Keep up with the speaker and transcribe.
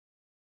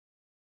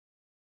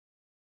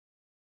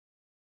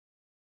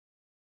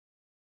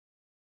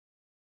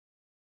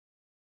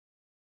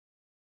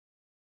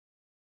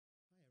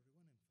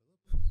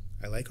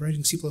I like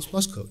writing C++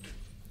 code.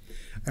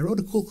 I wrote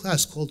a cool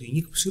class called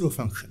unique pseudo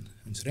function,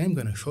 and today I'm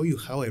going to show you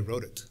how I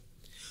wrote it.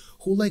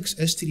 Who likes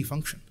std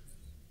function?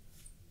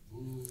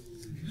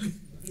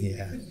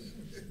 Yeah.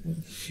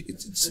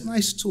 It's a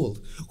nice tool.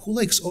 Who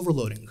likes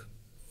overloading?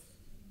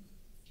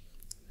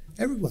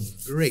 Everyone.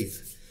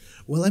 Great.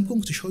 Well, I'm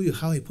going to show you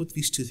how I put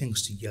these two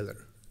things together.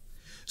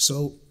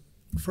 So,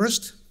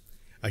 first,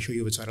 I show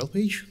you the title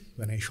page,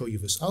 then I show you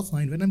this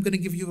outline, then I'm going to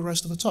give you the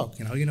rest of the talk.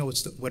 You know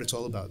what it's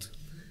all about.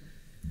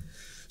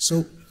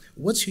 So,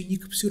 what's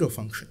unique pseudo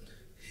function?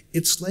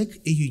 It's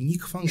like a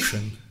unique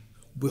function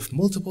with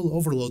multiple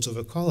overloads of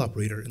a call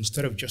operator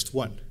instead of just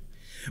one.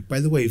 By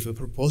the way, the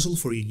proposal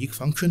for a unique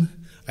function,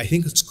 I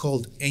think it's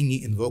called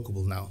any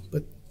invocable now,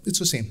 but it's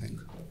the same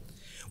thing.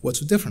 What's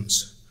the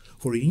difference?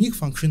 For a unique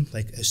function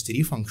like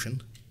std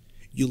function,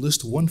 you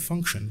list one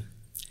function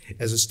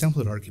as its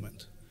template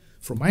argument.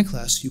 For my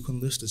class, you can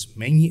list as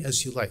many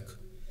as you like,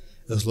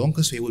 as long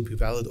as they would be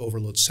valid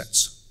overload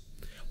sets.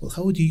 Well,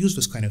 how would you use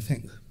this kind of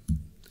thing?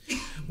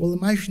 Well,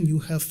 imagine you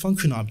have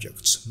function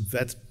objects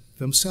that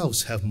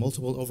themselves have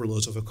multiple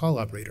overloads of a call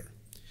operator.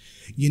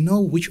 You know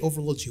which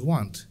overloads you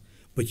want,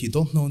 but you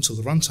don't know until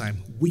the runtime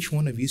which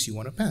one of these you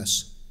want to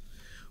pass.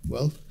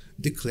 Well,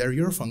 declare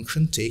your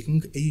function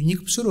taking a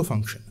unique pseudo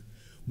function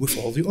with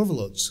all the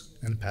overloads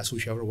and pass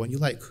whichever one you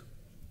like.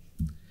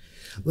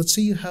 Let's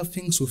say you have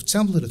things with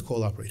templated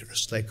call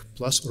operators like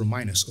plus or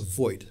minus or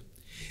void.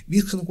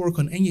 These can work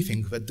on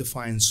anything that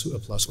defines a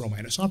plus or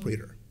minus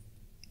operator.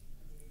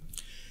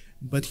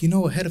 But you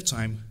know ahead of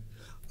time,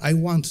 I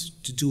want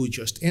to do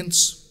just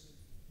ints.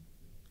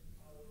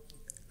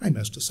 I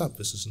messed this up,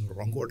 this is in the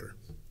wrong order.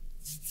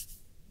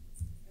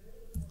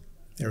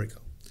 There we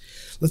go.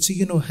 Let's say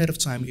you know ahead of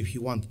time if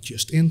you want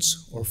just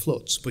ints or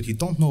floats, but you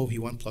don't know if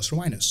you want plus or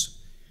minus.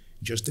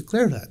 Just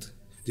declare that.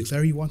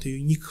 Declare you want a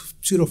unique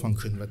pseudo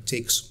function that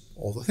takes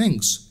all the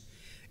things,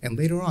 and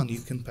later on you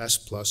can pass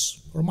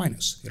plus or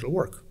minus. It'll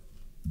work.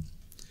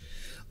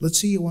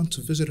 Let's say you want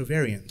to visit a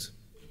variant.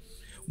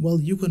 Well,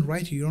 you can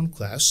write your own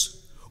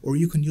class, or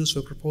you can use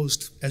the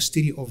proposed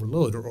std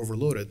overload or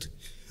overloaded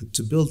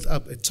to build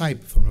up a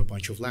type from a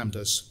bunch of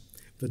lambdas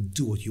that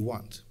do what you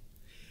want.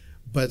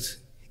 But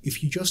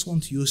if you just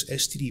want to use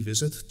std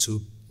visit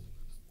to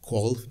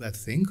call that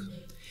thing,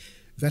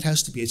 that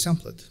has to be a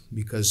template,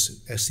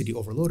 because std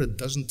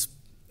overloaded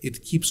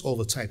it keeps all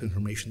the type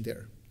information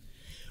there.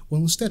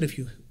 Well, instead, if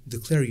you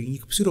declare a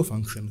unique pseudo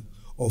function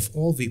of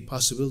all the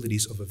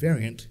possibilities of a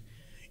variant,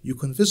 you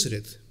can visit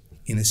it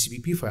in a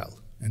CPP file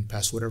and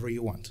pass whatever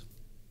you want.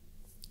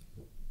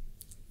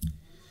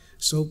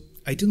 So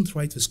I didn't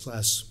write this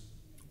class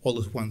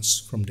all at once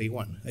from day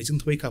one. I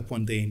didn't wake up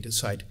one day and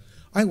decide,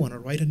 I want to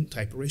write a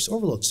type erase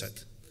overload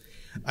set.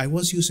 I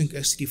was using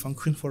std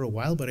function for a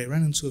while, but I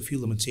ran into a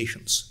few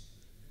limitations.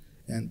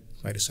 And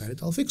I decided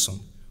I'll fix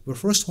them. The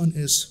first one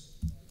is,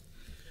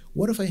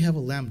 what if I have a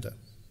lambda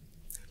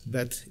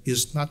that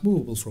is not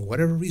movable for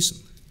whatever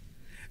reason,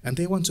 and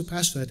they want to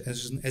pass that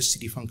as an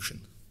std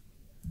function?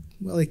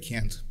 Well, I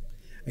can't.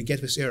 I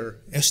get this error.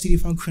 Std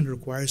function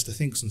requires the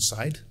things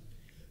inside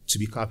to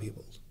be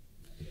copyable.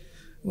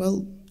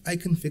 Well, I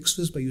can fix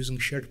this by using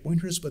shared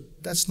pointers,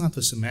 but that's not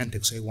the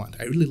semantics I want.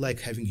 I really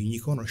like having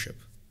unique ownership.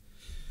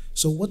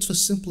 So what's the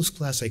simplest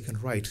class I can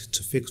write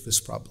to fix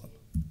this problem?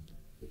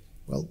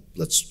 Well,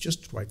 let's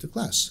just write the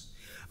class.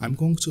 I'm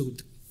going to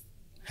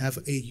have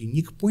a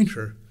unique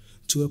pointer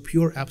to a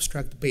pure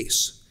abstract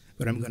base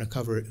that I'm going to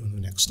cover in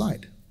the next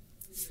slide.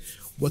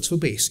 What's the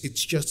base?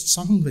 It's just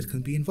something that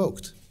can be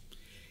invoked.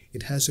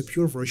 It has a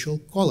pure virtual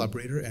call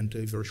operator and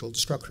a virtual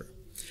destructor.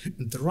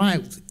 And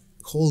derived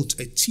holds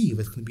a t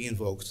that can be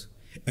invoked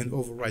and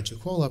overrides a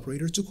call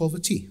operator to call the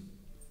t.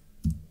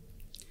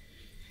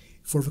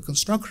 For the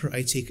constructor,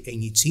 I take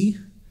any t,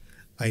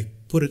 I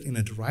put it in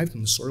a derived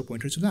and store a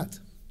pointer to that.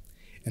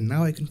 And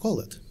now I can call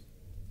it.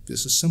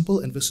 This is simple,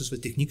 and this is the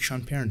technique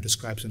Sean Parent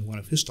describes in one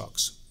of his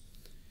talks.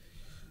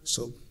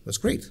 So that's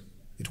great.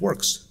 It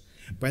works.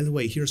 By the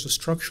way, here's the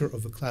structure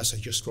of the class I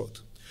just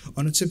wrote.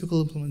 On a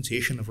typical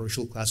implementation, a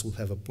virtual class will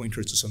have a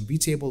pointer to some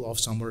vtable off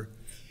somewhere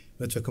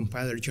that the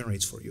compiler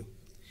generates for you.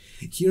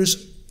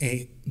 Here's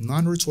a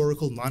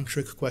non-rhetorical,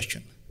 non-trick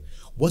question.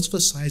 What's the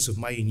size of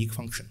my unique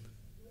function?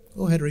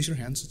 Go ahead, raise your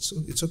hands.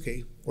 It's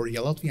okay. Or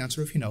yell out the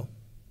answer if you know.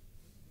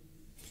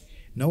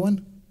 No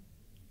one?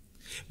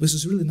 This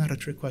is really not a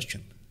trick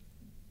question.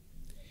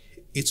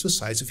 It's the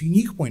size of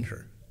unique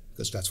pointer,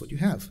 because that's what you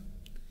have.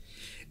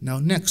 Now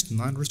next,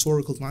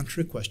 non-rhetorical,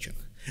 non-trick question.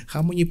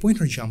 How many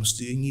pointer jumps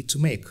do you need to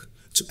make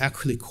to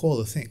actually call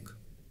a thing?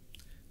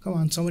 Come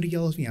on, somebody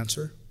yell out the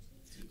answer.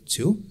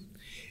 2.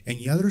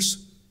 Any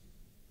others?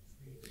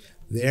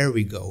 There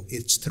we go,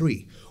 it's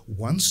 3.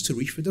 Once to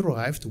reach the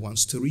derived,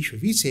 once to reach the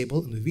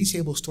vtable, and the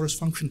vtable stores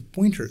function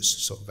pointers,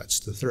 so that's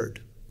the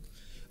third.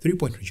 3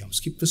 pointer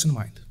jumps, keep this in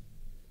mind.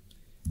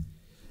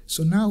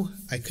 So now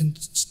I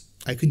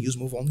can use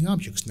move-only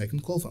objects and I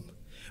can call them.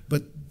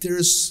 But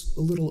there's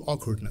a little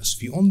awkwardness.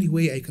 The only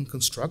way I can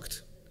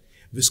construct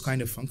this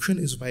kind of function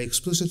is by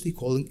explicitly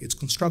calling its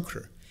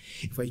constructor.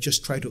 If I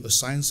just try to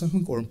assign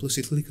something or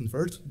implicitly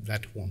convert,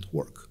 that won't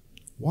work.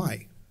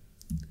 Why?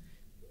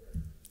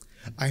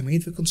 I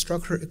made the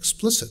constructor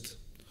explicit.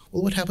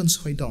 Well, what happens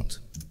if I don't?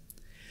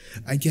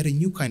 I get a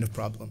new kind of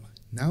problem.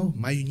 Now,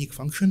 my unique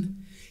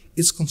function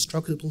is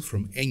constructible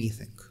from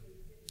anything.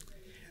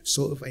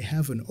 So if I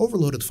have an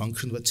overloaded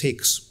function that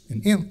takes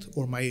an int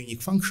or my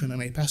unique function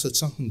and I pass it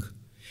something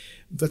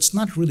that's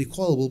not really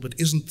callable but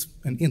isn't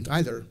an int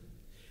either,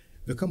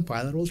 the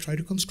compiler will try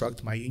to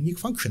construct my unique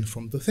function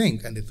from the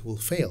thing, and it will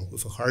fail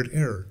with a hard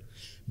error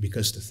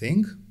because the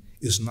thing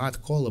is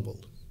not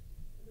callable.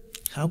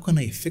 How can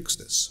I fix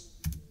this?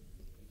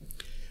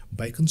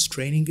 By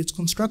constraining its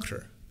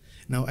constructor.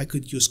 Now I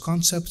could use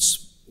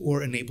concepts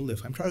or enable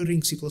if. I'm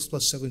targeting C++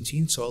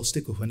 17, so I'll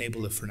stick with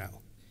enable if for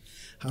now.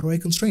 How do I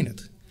constrain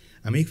it?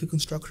 I make the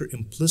constructor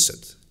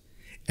implicit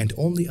and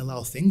only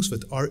allow things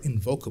that are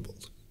invocable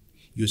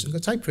using a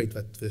type trait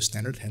that the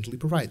standard handily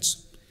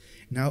provides.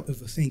 Now if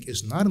the thing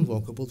is not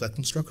invocable, that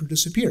constructor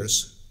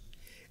disappears.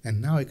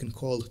 And now I can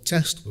call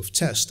test with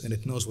test and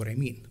it knows what I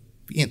mean.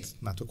 The int,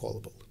 not the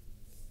callable.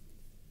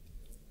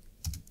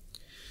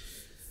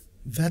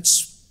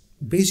 That's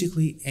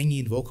basically any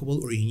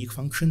invocable or unique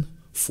function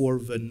for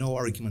the no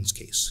arguments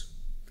case.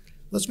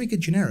 Let's make it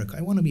generic.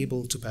 I want to be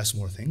able to pass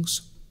more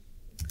things.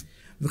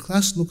 The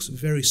class looks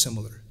very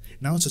similar.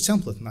 Now it's a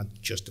template, not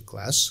just a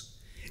class,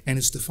 and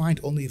it's defined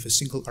only if a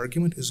single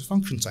argument is a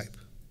function type.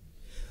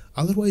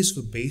 Otherwise,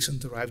 the base and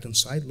derived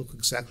inside look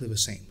exactly the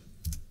same.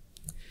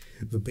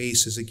 The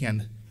base is,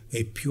 again,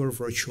 a pure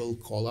virtual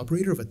call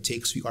operator that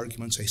takes the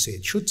arguments I say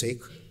it should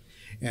take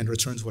and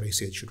returns what I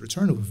say it should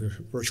return with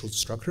a virtual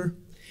destructor.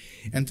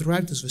 And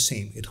derived is the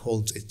same. It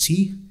holds a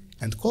t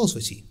and calls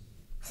the t.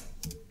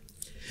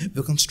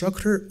 The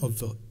constructor of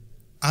the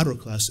outer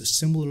class is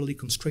similarly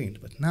constrained,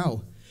 but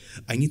now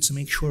I need to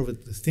make sure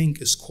that the thing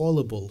is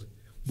callable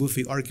with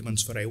the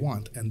arguments that I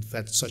want, and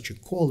that such a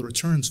call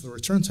returns the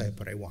return type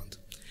that I want.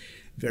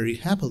 Very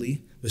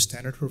happily, the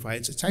standard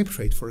provides a type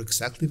trait for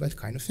exactly that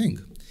kind of thing.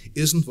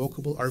 Is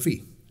invocable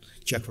RV.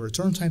 Check the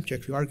return type,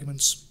 check the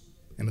arguments,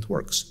 and it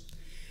works.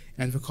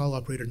 And the call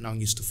operator now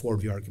needs to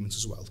forward the arguments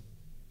as well.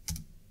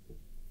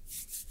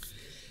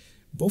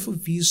 Both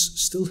of these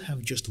still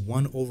have just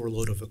one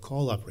overload of a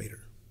call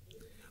operator.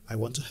 I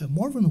want to have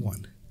more than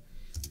one.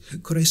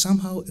 Could I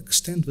somehow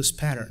extend this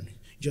pattern,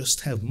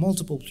 just have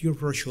multiple pure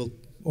virtual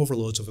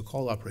overloads of a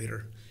call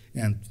operator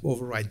and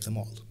override them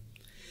all?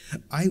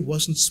 I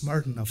wasn't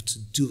smart enough to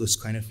do this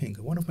kind of thing.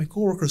 One of my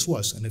coworkers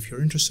was, and if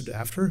you're interested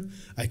after,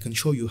 I can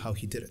show you how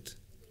he did it.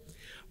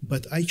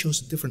 But I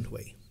chose a different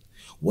way.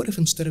 What if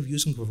instead of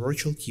using the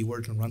virtual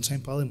keyword and runtime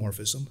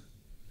polymorphism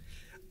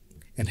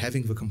and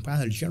having the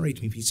compiler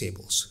generate me these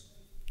tables,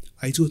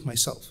 I do it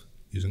myself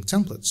using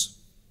templates?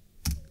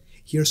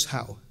 Here's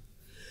how.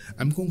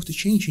 I'm going to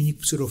change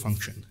unique pseudo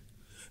function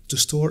to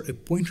store a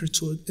pointer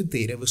to a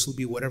data. This will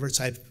be whatever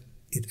type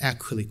it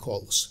actually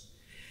calls,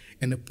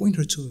 and a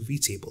pointer to a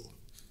vtable.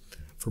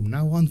 From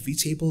now on,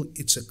 vtable,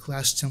 it's a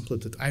class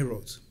template that I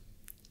wrote,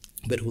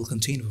 but it will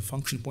contain the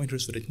function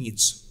pointers that it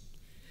needs.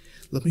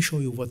 Let me show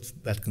you what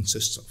that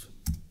consists of.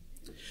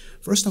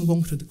 First, I'm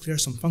going to declare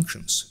some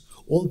functions.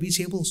 All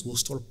vtables will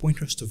store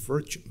pointers to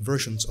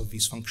versions of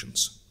these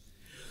functions.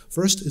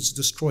 First, it's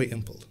destroy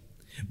impl.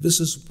 This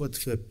is what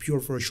the pure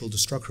virtual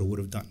destructor would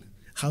have done.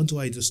 How do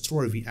I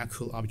destroy the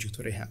actual object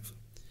that I have?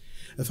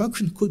 A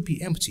function could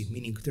be empty,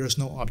 meaning there is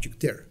no object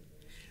there.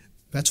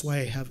 That's why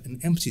I have an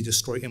empty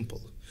destroy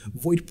impl.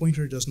 Void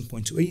pointer doesn't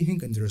point to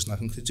anything and there is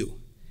nothing to do.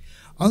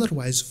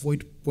 Otherwise,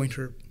 void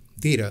pointer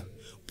data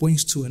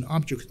points to an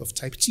object of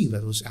type t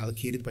that was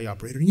allocated by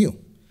operator new.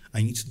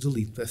 I need to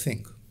delete the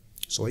thing,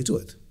 so I do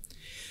it.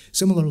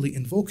 Similarly,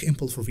 invoke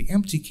impl for the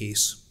empty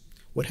case.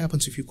 What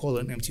happens if you call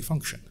an empty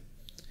function?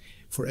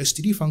 For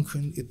std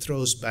function, it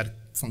throws bad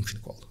function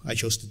call. I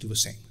chose to do the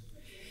same.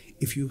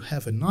 If you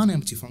have a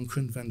non-empty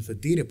function, then the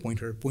data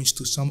pointer points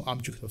to some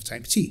object of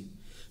type t,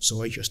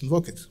 so I just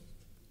invoke it.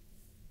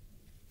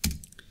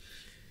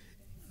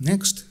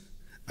 Next,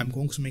 I'm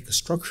going to make a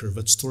structure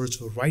that stores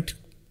the right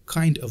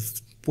kind of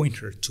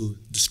pointer to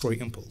destroy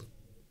impl.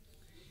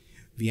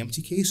 The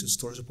empty case, it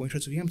stores a pointer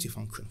to the empty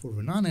function. For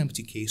the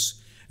non-empty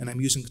case, and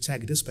I'm using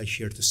tag dispatch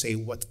here to say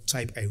what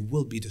type I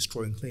will be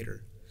destroying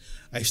later,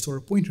 I store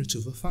a pointer to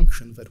the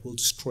function that will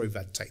destroy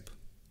that type.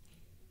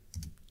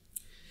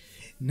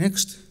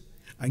 Next,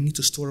 I need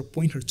to store a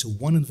pointer to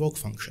one invoke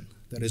function.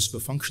 That is the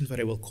function that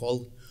I will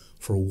call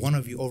for one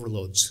of the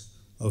overloads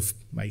of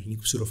my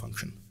unique pseudo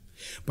function.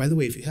 By the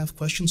way, if you have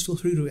questions, feel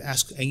free to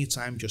ask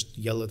anytime, just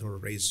yell it or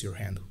raise your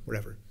hand,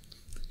 whatever.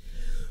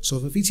 So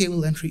the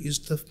vtable entry is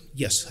the,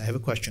 yes, I have a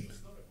question.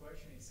 It's not a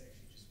question, it's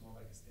actually just more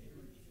like a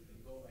statement. If you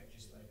can go like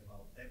just like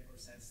about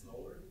 10%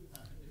 slower,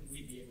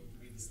 we'd be able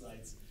to read the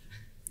slides.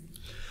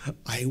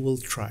 I will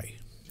try.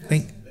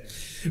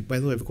 By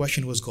the way, the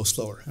question was go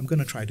slower. I'm going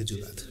to try to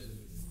do that.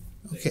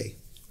 Okay.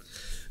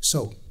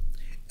 So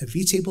a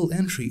vtable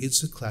entry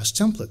is a class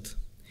template.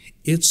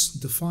 It's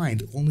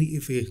defined only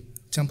if a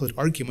template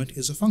argument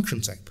is a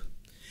function type.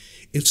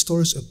 It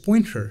stores a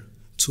pointer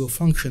to a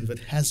function that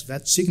has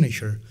that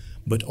signature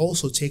but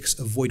also takes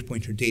a void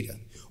pointer data,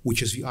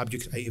 which is the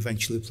object I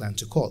eventually plan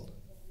to call.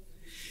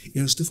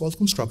 In its default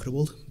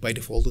constructible, by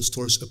default it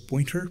stores a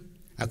pointer,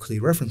 actually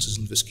references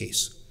in this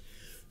case,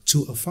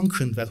 to a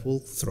function that will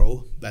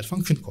throw that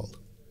function call.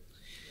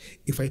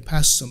 If I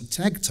pass some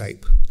tag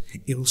type,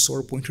 it will store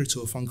a pointer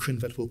to a function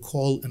that will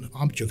call an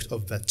object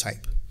of that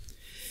type.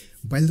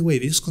 By the way,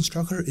 this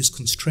constructor is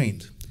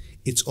constrained.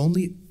 It's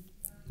only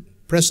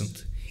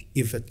present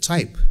if a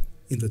type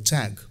in the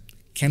tag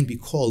can be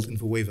called in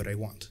the way that I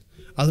want.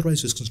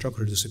 Otherwise, this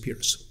constructor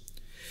disappears.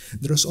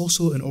 There is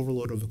also an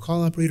overload of the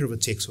call operator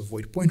that takes a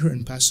void pointer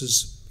and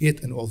passes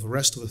it and all the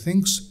rest of the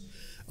things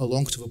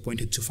along to the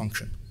pointed to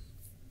function.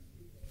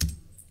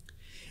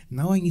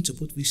 Now I need to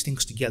put these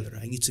things together.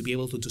 I need to be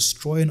able to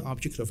destroy an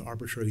object of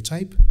arbitrary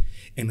type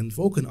and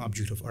invoke an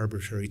object of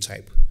arbitrary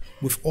type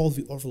with all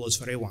the overloads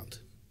that I want.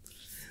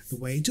 The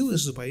way I do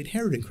this is by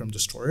inheriting from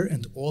destroyer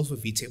and all the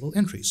vtable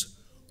entries,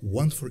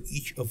 one for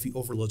each of the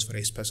overloads that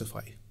I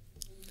specify.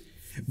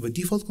 The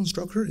default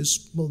constructor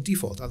is, well,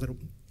 default,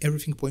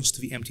 everything points to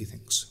the empty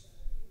things.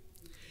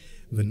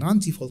 The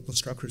non-default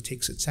constructor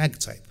takes a tag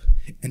type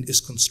and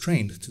is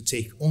constrained to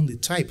take only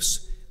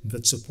types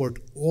that support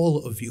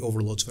all of the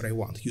overloads that I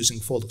want using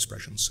fold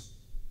expressions.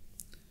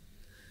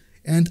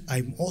 And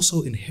I'm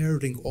also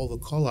inheriting all the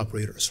call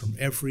operators from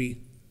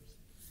every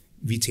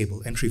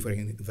vtable entry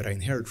that I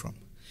inherit from.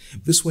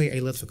 This way I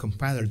let the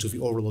compiler do the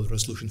overload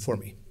resolution for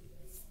me.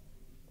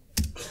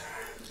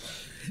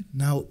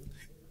 Now,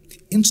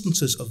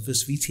 instances of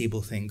this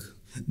vtable thing,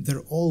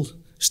 they're all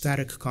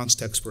static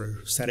constexts were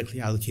statically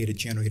allocated,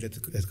 generated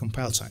at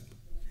compile time.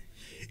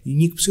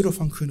 Unique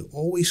pseudo-function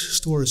always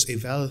stores a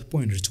valid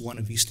pointer to one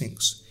of these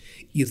things,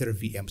 either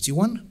the empty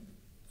one,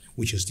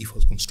 which is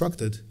default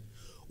constructed,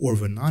 or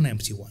the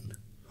non-empty one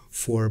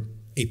for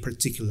a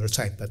particular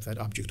type that that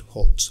object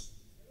holds.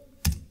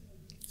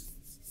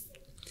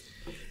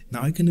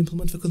 Now I can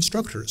implement the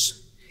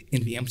constructors.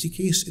 In the empty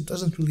case, it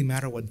doesn't really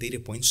matter what data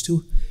points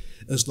to,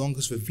 as long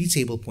as the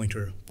vtable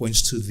pointer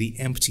points to the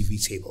empty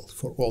vtable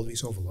for all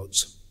these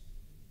overloads.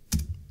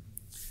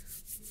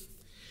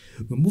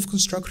 The move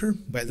constructor,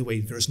 by the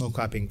way, there's no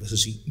copying, this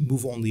is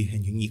move only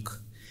and unique.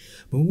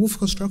 The move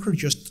constructor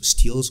just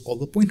steals all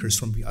the pointers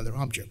from the other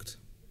object,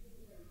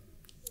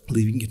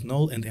 leaving it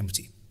null and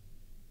empty.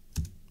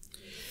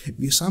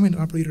 The assignment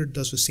operator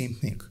does the same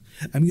thing.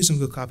 I'm using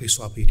the copy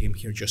swap idiom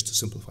here just to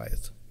simplify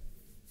it.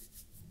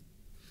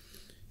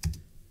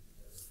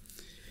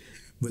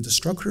 The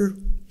destructor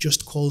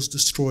just calls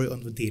destroy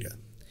on the data.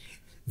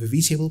 The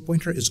vtable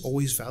pointer is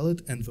always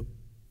valid and the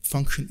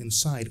function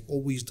inside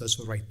always does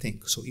the right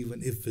thing. So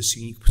even if this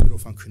unique pseudo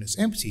function is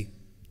empty,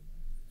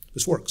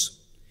 this works.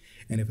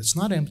 And if it's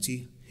not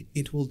empty,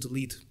 it will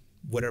delete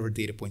whatever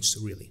data points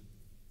to really.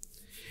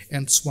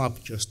 And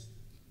swap just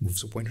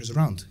moves the pointers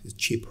around. It's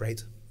cheap,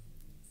 right?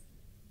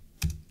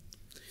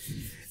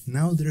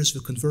 Now there's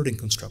the converting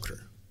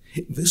constructor.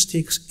 This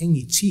takes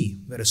any t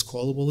that is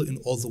callable in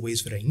all the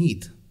ways that I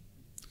need,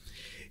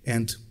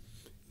 and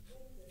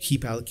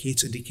heap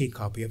allocates a decay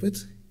copy of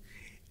it,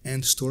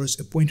 and stores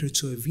a pointer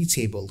to a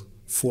vtable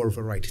for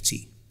the right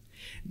t.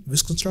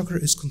 This constructor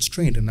is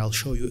constrained, and I'll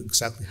show you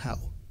exactly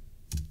how.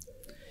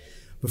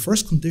 The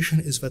first condition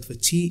is that the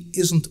t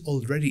isn't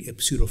already a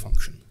pseudo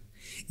function.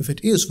 If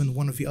it is, then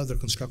one of the other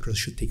constructors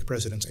should take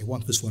precedence. I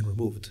want this one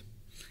removed.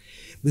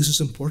 This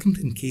is important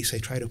in case I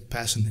try to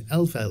pass an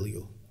L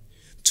value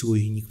to a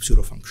unique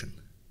pseudo function.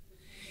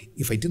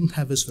 If I didn't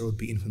have this, there would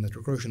be infinite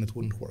recursion. It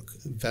wouldn't work.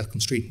 That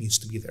constraint needs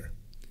to be there.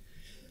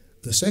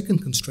 The second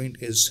constraint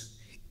is,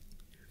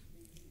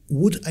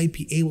 would I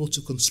be able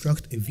to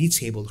construct a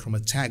vtable from a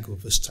tag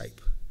of this type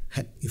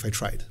if I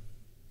tried?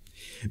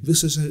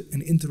 This is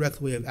an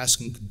indirect way of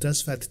asking,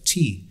 does that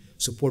t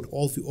support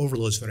all the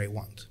overloads that I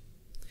want?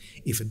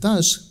 If it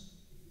does,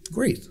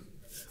 great,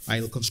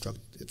 I'll construct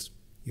it.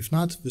 If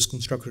not, this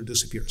constructor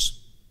disappears.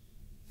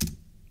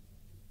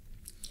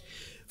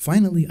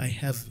 Finally, I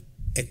have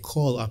a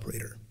call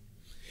operator.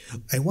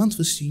 I want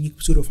this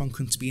unique pseudo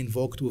function to be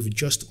invoked with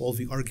just all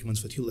the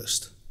arguments that you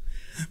list.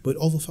 But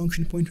all the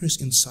function pointers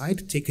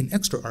inside take an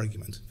extra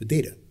argument, the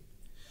data.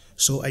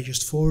 So I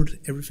just forward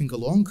everything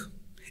along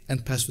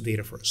and pass the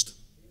data first.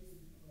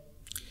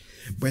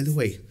 By the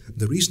way,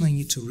 the reason I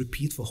need to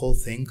repeat the whole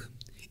thing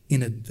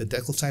in the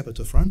decal type at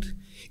the front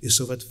is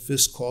so that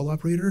this call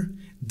operator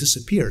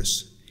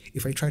disappears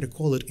if I try to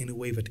call it in a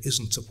way that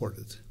isn't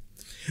supported.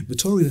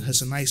 Vittorio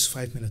has a nice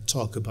 5-minute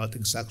talk about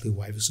exactly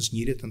why this is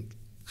needed and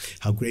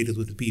how great it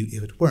would be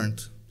if it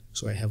weren't,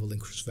 so I have a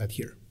link to that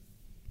here.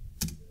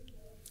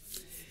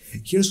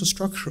 Here's the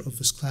structure of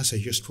this class I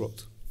just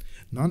wrote.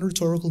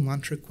 Non-rhetorical,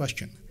 non-trick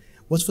question.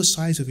 What's the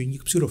size of a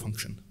unique pseudo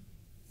function?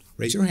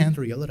 Raise your hand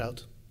or yell it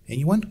out.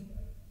 Anyone?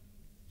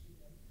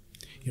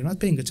 You're not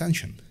paying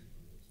attention.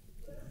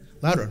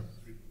 Louder.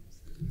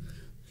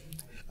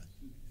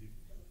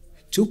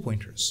 2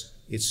 pointers.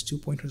 It's 2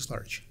 pointers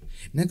large.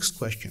 Next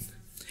question.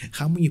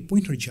 How many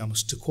pointer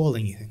jumps to call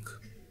anything?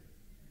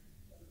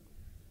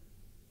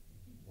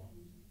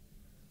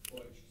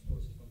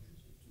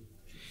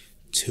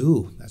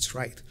 2, that's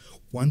right.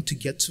 one to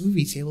get to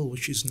the vtable,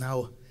 which is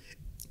now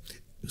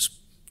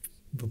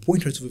the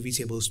pointer to the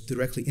vtable is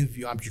directly in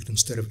the object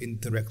instead of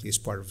indirectly as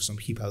part of some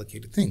heap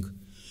allocated thing.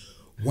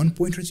 One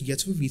pointer to get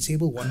to the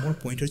vtable, one more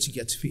pointer to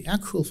get to the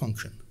actual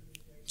function.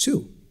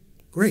 2.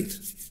 Great.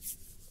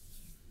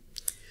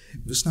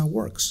 This now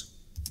works.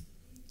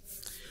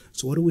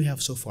 So what do we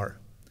have so far?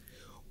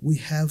 We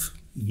have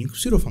unique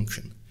pseudo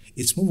function.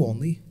 It's move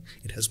only.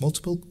 It has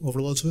multiple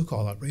overloads of a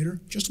call operator,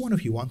 just one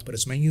if you want, but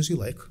as many as you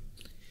like.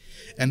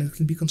 And it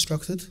can be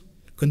constructed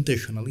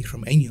conditionally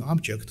from any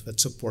object that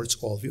supports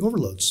all the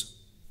overloads.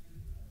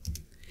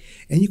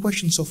 Any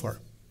questions so far?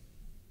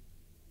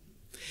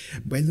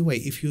 By the way,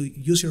 if you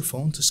use your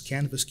phone to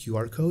scan this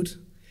QR code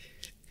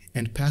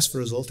and pass the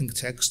resulting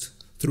text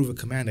through the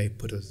command I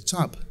put at the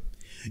top,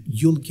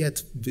 you'll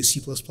get the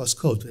C++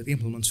 code that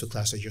implements the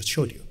class I just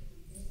showed you.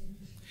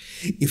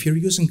 If you're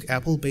using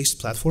Apple-based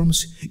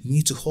platforms, you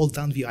need to hold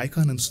down the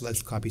icon and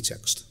select copy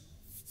text.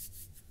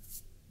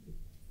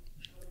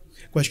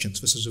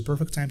 Questions? This is the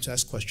perfect time to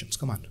ask questions.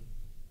 Come on.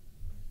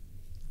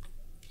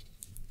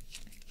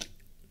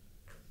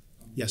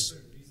 Yes? The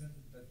reason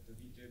that the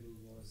vtable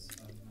was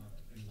not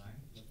in line,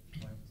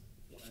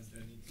 why is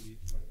there need to be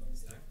part of the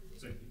stack?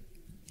 Sorry.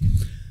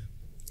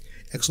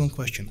 Excellent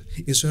question.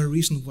 Is there a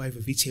reason why the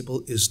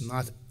vtable is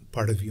not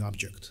part of the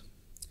object?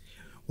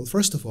 Well,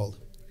 first of all,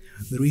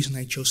 the reason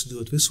I chose to do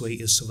it this way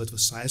is so that the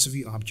size of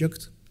the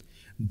object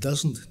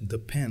doesn't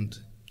depend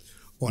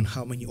on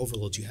how many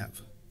overloads you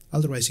have.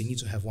 Otherwise, you need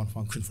to have one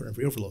function for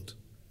every overload.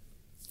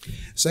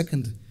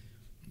 Second,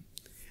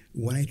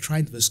 when I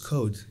tried this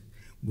code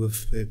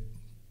with the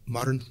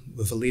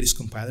latest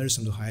compilers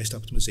and the highest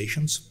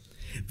optimizations,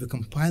 the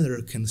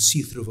compiler can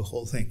see through the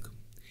whole thing.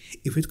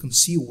 If it can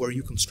see where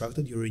you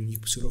constructed your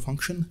unique pseudo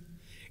function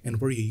and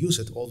where you use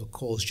it, all the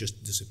calls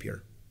just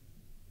disappear.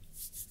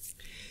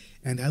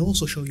 And I'll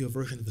also show you a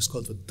version of this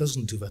code that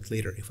doesn't do that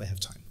later if I have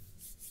time.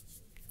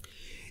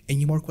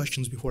 Any more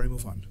questions before I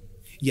move on?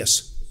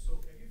 Yes? So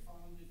have you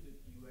found that you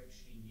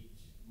actually need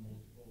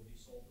multiple of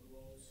these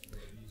overloads,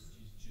 or is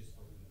this just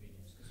for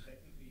convenience? Because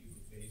technically you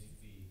could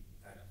basically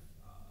kind of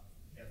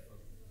have a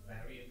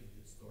variant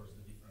that stores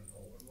the different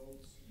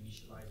overloads,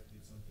 initialize it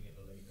with something at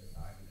a later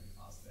time, and then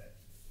pass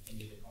that, and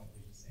you'd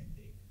accomplish the same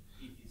thing.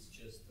 If it's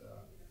just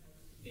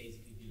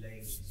basically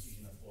delaying the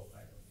decision of what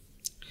type of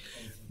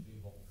function to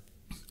invoke.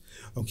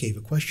 Okay,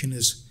 the question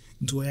is,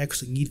 do I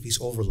actually need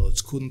these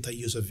overloads? Couldn't I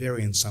use a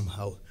variant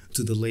somehow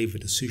to delay the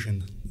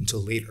decision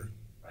until later?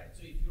 Right,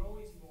 so if you're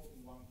always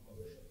invoking one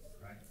function,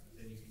 right,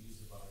 then you can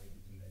use a variant,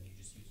 and then you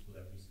just use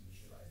whatever is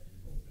initialized and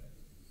invoke that.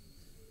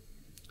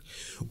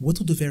 What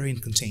would the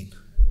variant contain?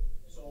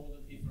 So all the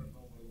different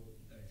overload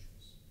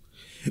potentials.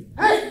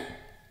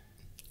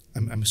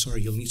 I'm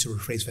sorry, you'll need to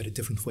rephrase that a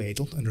different way. I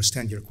don't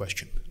understand your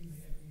question.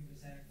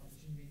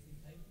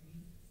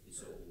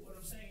 So what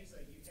I'm saying is,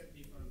 like, you have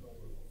different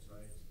overloads,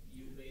 right?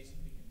 You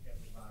basically can have a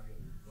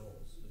variant of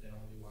those, but then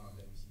only one of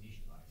them is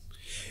initialized.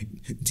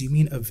 Right? Do you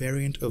mean a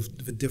variant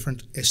of the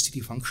different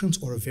STD functions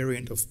or a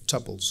variant of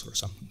tuples or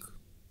something?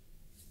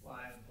 Well,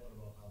 I haven't thought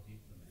about how to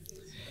implement it.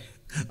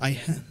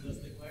 That's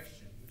the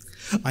question.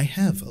 I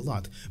have a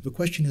lot. The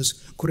question is,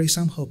 could I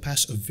somehow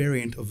pass a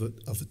variant of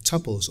the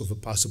tuples of the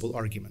possible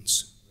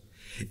arguments?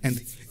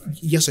 And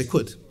yes, I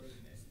could.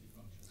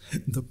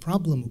 The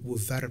problem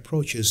with that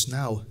approach is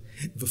now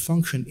the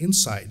function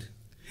inside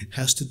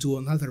has to do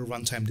another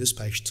runtime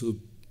dispatch to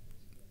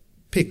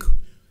pick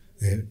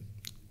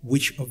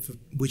which part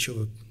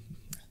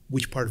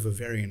of a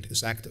variant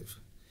is active,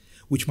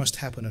 which must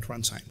happen at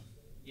runtime.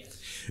 Yes.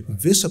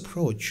 This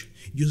approach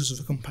uses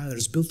the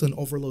compiler's built-in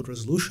overload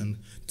resolution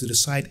to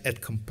decide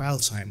at compile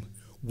time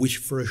which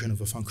version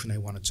of a function I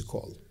wanted to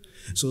call.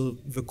 So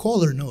the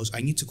caller knows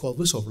I need to call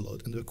this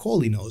overload, and the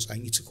callee knows I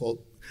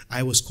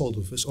was called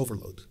with this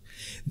overload.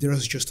 There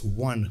is just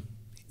one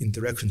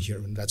indirection here,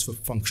 and that's the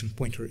function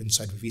pointer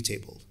inside the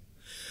vtable.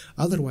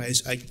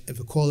 Otherwise,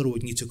 the caller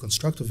would need to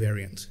construct a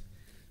variant,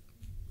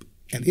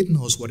 and it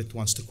knows what it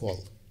wants to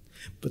call.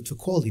 But the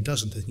callee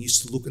doesn't. It needs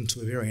to look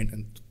into a variant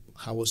and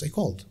how was I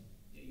called?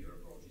 Yeah, your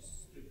approach is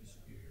strictly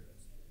superior.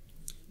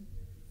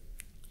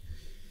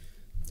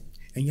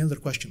 Any other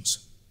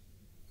questions?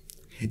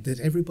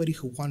 Did everybody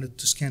who wanted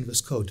to scan this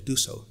code do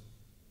so?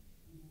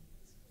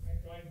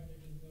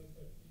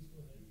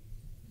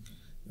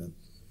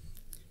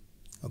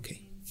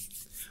 Okay.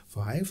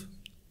 5,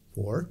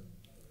 4,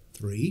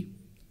 3,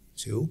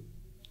 2,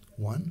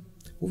 1.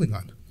 Moving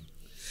on.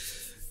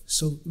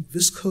 So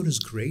this code is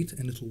great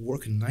and it will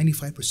work in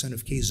 95%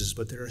 of cases,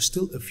 but there are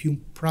still a few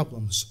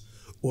problems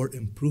or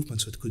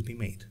improvements that could be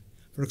made.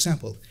 For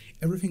example,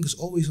 everything is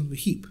always on the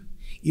heap.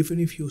 Even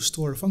if you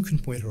store a function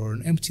pointer or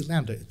an empty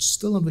lambda, it's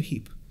still on the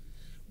heap.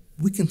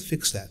 We can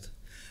fix that.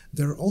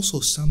 There are also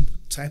some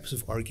types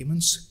of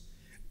arguments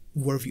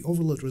where the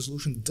overload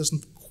resolution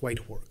doesn't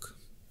quite work.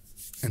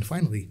 And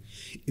finally,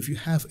 if you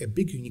have a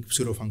big unique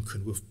pseudo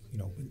function with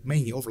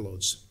many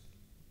overloads,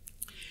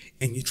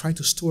 and you try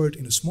to store it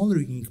in a smaller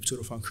unique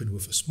pseudo function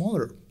with a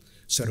smaller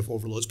set of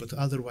overloads, but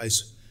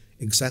otherwise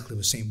exactly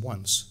the same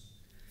ones,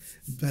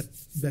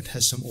 that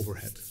has some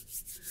overhead.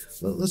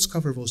 Well, let's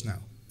cover those now.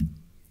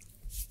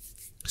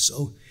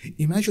 So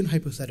imagine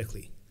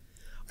hypothetically,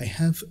 I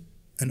have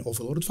an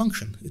overloaded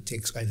function. It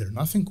takes either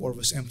nothing or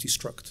this empty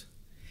struct,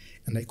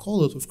 and I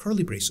call it with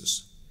curly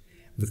braces.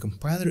 The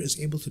compiler is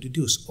able to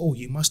deduce, oh,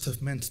 you must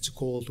have meant to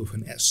call it with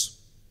an S.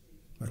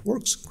 That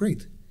works,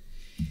 great.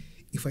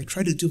 If I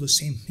try to do the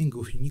same thing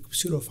with a unique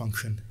pseudo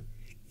function,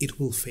 it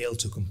will fail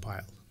to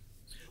compile.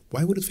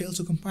 Why would it fail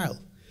to compile?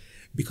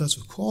 Because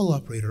the call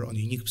operator on a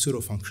unique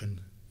pseudo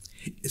function,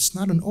 it's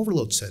not an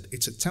overload set,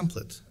 it's a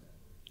template.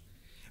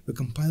 The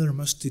compiler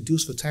must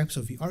deduce the types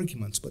of the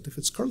arguments, but if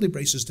it's curly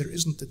braces, there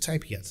isn't a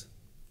type yet.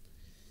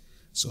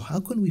 So how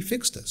can we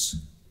fix this?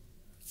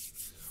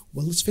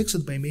 Well, let's fix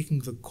it by making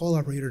the call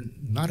operator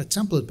not a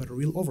template, but a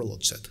real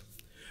overload set.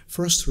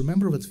 First,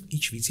 remember that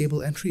each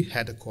vtable entry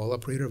had a call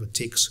operator that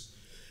takes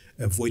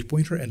a void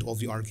pointer and all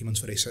the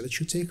arguments that I said it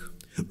should take.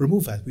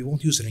 Remove that, we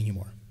won't use it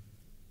anymore.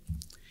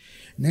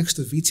 Next,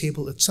 the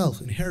vtable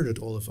itself inherited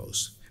all of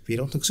those. They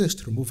don't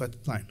exist, remove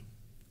that line.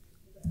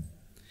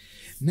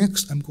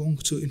 Next, I'm going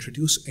to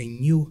introduce a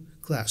new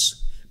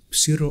class,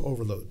 pseudo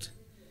overload.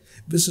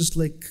 This is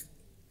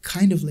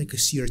kind of like a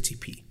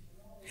CRTP,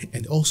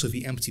 and also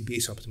the empty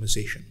base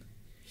optimization.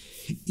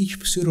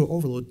 Each pseudo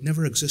overload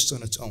never exists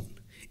on its own.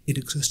 It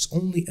exists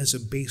only as a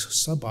base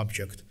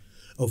subobject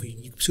of a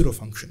unique pseudo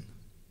function.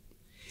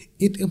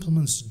 It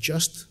implements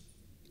just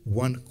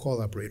one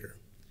call operator,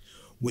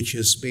 which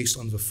is based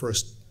on the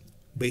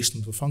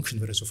function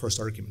that is the first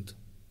argument.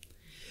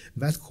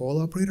 That call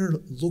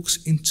operator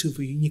looks into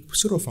the unique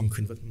pseudo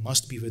function that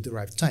must be the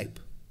derived type.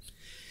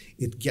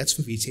 It gets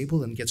the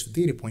vtable and gets the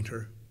data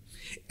pointer,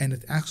 and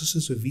it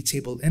accesses the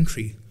vtable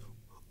entry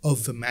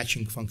of the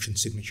matching function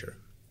signature.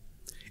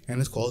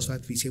 And it calls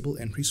that vtable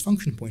entry's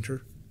function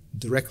pointer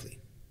directly.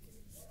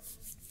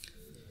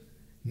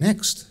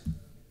 Next,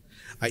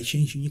 I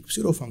change unique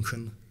pseudo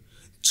function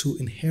to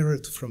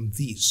inherit from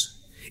these.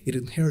 It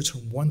inherits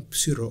from one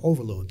pseudo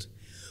overload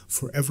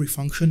for every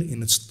function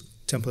in its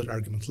template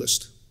argument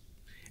list.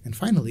 And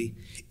finally,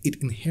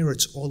 it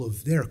inherits all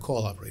of their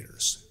call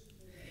operators.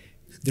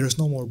 There is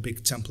no more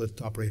big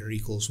template operator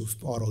equals with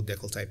auto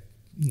decal type.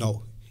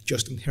 No,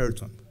 just inherit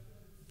them.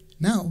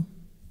 Now,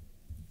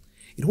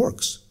 it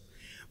works.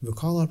 The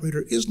call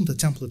operator isn't a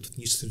template that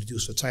needs to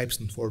reduce the types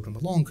and forward them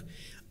along.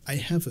 I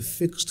have a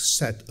fixed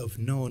set of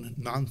known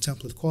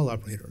non-template call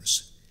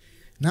operators.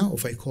 Now,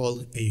 if I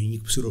call a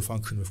unique pseudo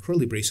function with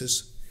curly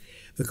braces,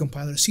 the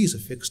compiler sees a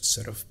fixed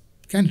set of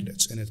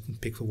candidates and it can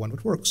pick the one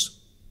that works.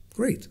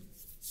 Great,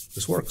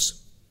 this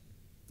works.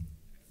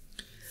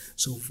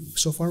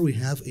 So far we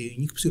have a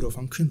unique pseudo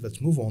function that's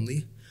move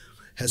only,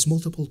 has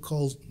multiple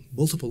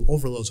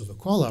overloads of a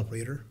call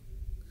operator,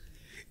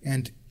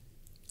 and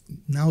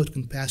now you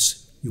can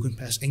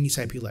pass any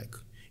type you like.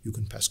 You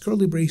can pass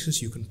curly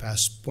braces, you can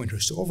pass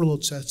pointers to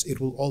overload sets. It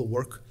will all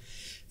work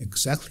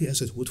exactly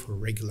as it would for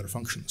regular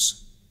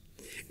functions.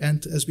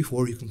 And as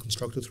before, you can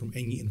construct it from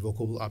any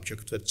invocable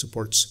object that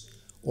supports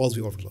all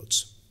the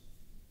overloads.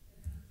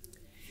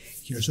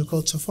 Here's the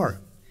code so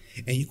far.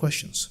 Any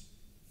questions?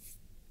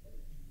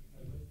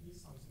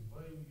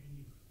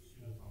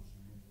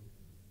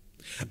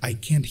 I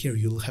can't hear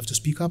you. You'll have to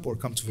speak up or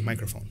come to the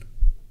microphone.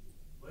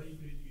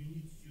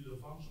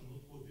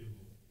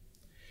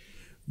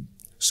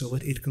 So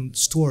that it can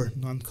store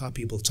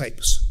non-copyable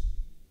types.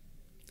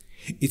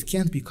 It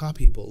can't be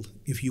copyable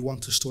if you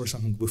want to store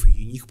something with a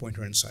unique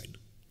pointer inside.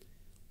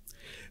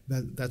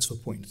 That's the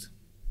point.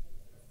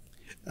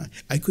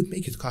 I could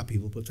make it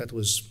copyable, but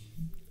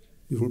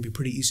it would be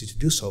pretty easy to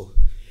do so.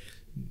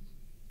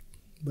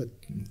 But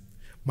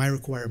my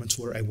requirements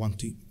were I want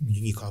the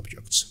unique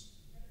objects.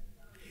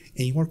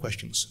 Any more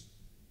questions?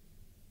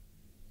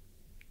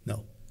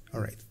 No.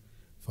 All right.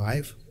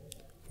 5,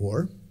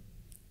 4,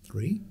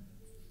 3,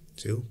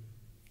 2,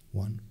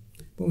 1.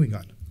 Moving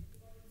on.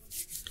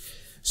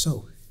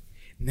 So,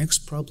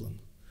 next problem.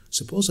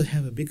 Suppose I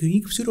have a big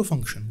unique pseudo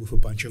function with a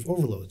bunch of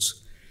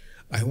overloads.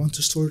 I want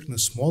to store it in a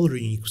smaller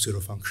unique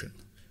pseudo function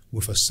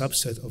with a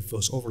subset of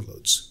those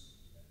overloads.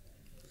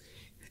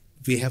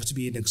 They have to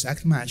be an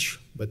exact match,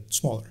 but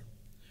smaller.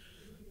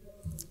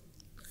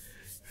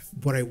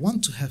 What I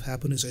want to have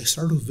happen is I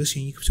start with this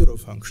unique pseudo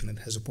function. It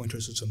has a pointer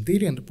to some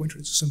data and a pointer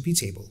to some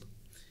vtable.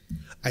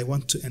 I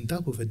want to end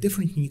up with a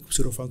different unique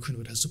pseudo function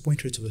that has a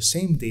pointer to the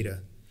same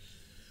data,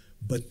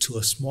 but to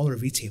a smaller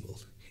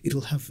vtable. It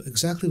will have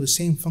exactly the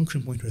same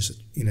function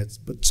pointers in it,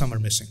 but some are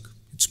missing.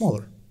 It's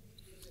smaller.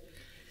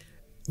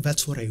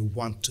 That's what I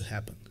want to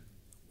happen.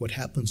 What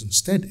happens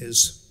instead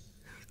is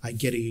I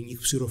get a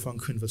unique pseudo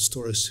function that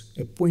stores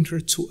a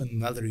pointer to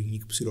another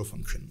unique pseudo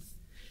function.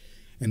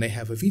 And I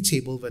have a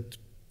vtable that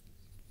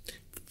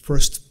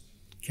first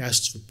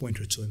casts the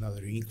pointer to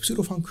another unique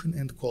pseudo function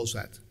and calls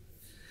that.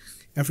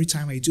 Every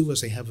time I do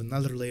this, I have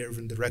another layer of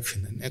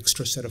indirection, an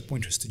extra set of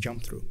pointers to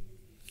jump through.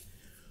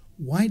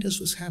 Why does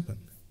this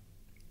happen?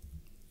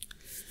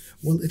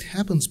 Well, it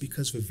happens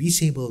because the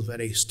vtable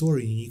that I store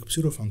in a unique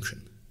pseudo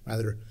function,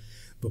 rather,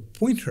 the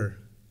pointer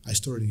I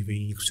store in the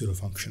unique pseudo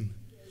function,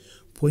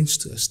 points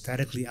to a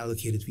statically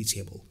allocated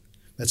vtable.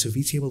 That's a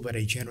vtable that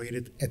I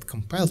generated at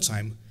compile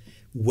time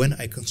when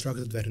I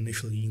constructed that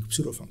initial unique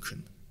pseudo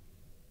function.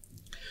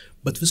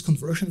 But this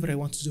conversion that I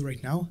want to do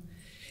right now,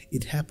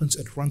 it happens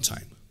at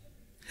runtime.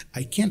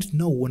 I can't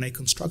know when I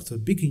construct the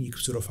big unique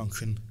pseudo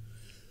function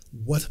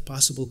what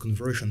possible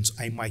conversions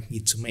I might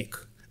need to make.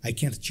 I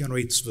can't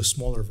generate the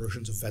smaller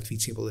versions of that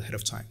vtable ahead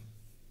of time.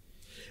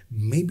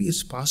 Maybe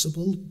it's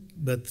possible,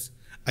 but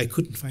I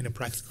couldn't find a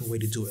practical way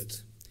to do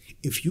it.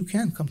 If you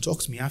can, come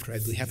talk to me after.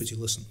 I'd be happy to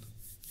listen.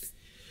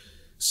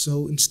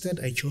 So instead,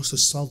 I chose to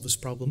solve this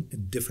problem a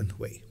different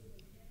way.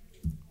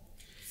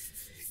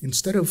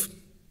 Instead of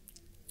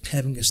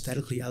having a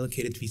statically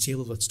allocated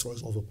vtable that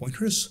stores all the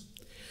pointers,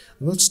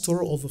 let's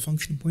store all the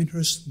function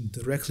pointers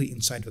directly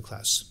inside the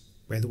class.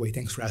 By the way,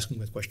 thanks for asking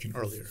that question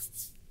earlier.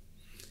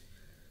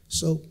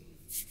 So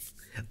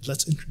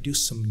let's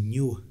introduce some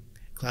new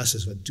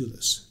classes that do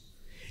this.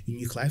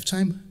 Unique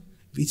lifetime,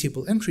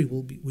 vtable entry,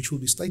 which will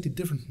be slightly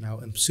different now,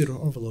 and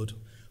pseudo overload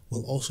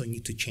will also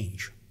need to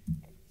change.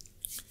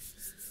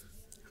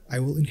 I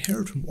will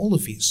inherit from all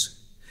of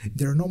these.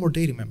 There are no more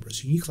data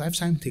members. Unique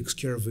lifetime takes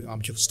care of the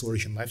object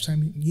storage and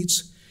lifetime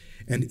needs,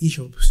 and each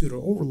of the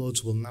pseudo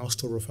overloads will now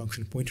store the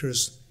function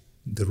pointers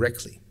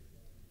directly.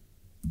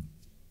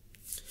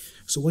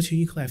 So what's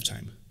unique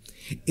lifetime?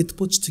 It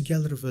puts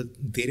together the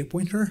data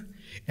pointer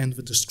and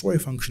the destroy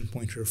function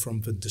pointer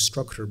from the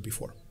destructor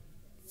before.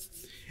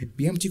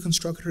 The empty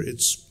constructor,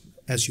 it's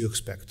as you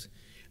expect.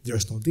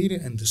 There's no data,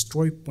 and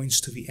destroy points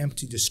to the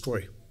empty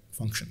destroy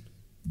function.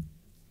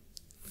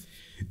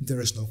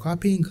 There is no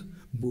copying.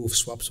 Move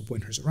swaps the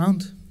pointers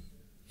around.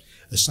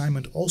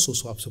 Assignment also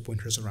swaps the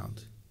pointers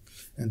around.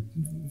 And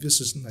this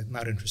is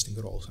not interesting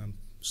at all, so I'm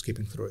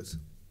skipping through it.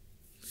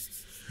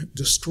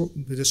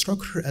 The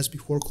destructor, as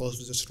before, calls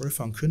the destroy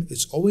function.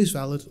 It's always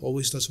valid,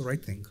 always does the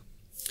right thing.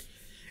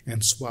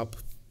 And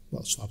swaps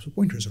the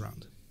pointers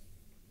around.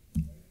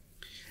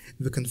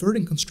 The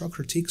converting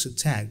constructor takes a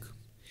tag.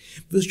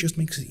 This just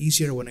makes it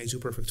easier when I do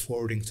perfect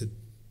forwarding to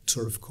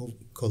sort of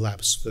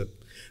collapse the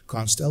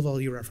const L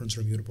value reference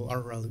or mutable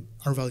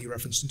R value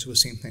reference into the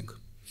same thing.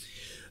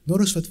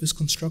 Notice that this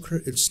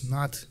constructor is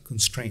not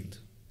constrained.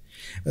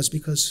 That's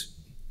because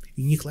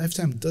unique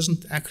lifetime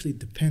doesn't actually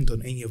depend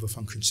on any of the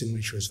function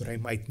signatures that I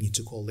might need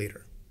to call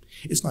later.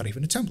 It's not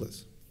even a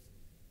template.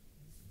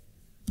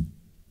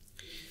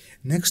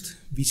 Next,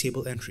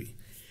 vtable entry.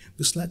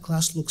 This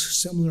class looks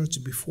similar to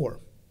before,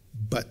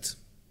 but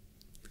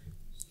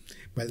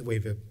by the way,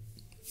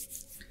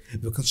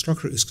 the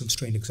constructor is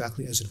constrained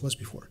exactly as it was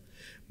before.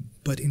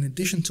 But in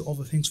addition to all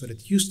the things that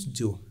it used to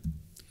do,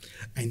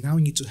 I now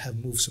need to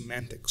have move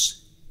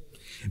semantics.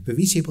 The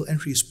vtable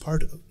entry is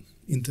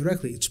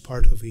indirectly, it's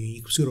part of a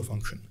unique pseudo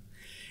function.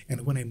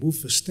 And when I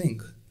move this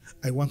thing,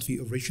 I want the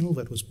original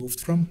that was moved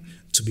from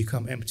to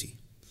become empty.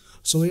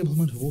 So I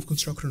implement the move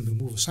constructor and the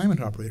move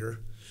assignment operator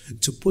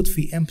to put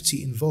the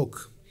empty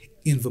invoke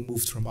in the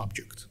moved from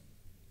object.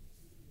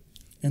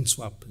 And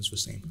swap is the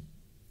same.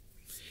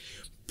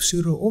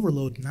 Pseudo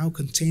overload now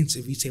contains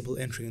a vtable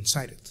entry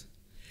inside it,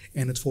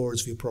 and it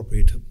forwards the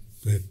appropriate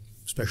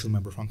special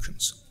member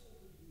functions.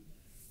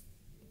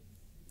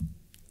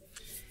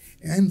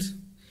 And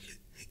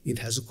it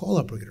has a call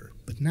operator,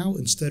 but now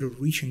instead of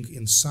reaching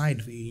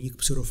inside the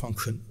unique pseudo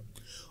function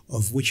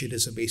of which it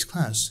is a base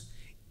class,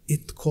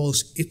 it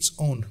calls its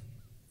own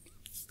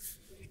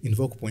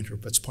invoke pointer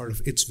that's part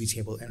of its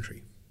vtable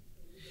entry.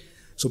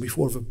 So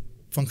before, the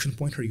function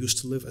pointer used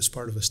to live as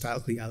part of a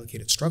statically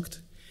allocated struct.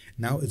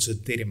 Now it's a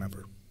data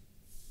member.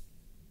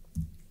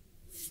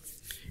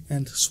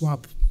 And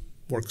swap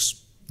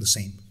works the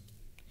same.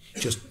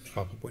 Just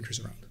swap the pointers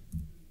around.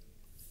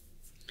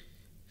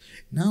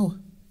 Now,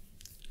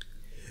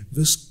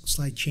 this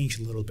slide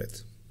changed a little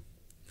bit.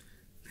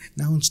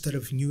 Now instead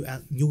of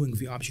newing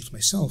the object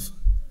myself,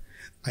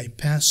 I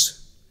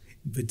pass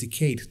the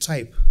decayed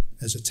type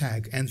as a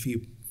tag and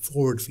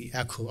forward the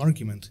actual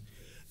argument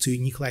to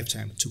unique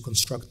lifetime to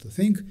construct the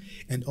thing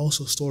and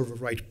also store the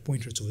right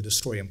pointer to the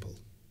destroy impl.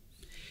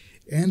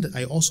 And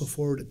I also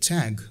forward a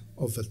tag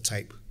of that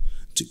type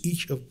to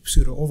each of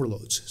pseudo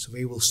overloads, so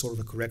they will store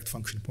the correct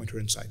function pointer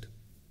inside.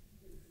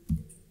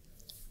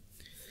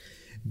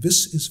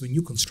 This is the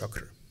new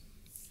constructor.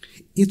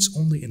 It's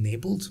only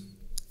enabled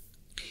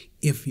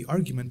if the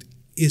argument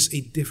is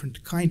a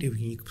different kind of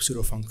unique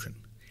pseudo function.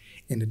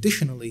 And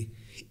additionally,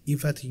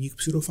 if that unique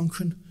pseudo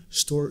function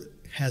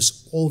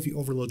has all the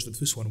overloads that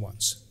this one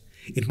wants.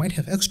 It might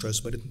have extras,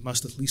 but it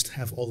must at least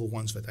have all the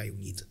ones that I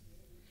need.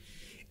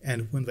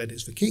 And when that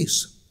is the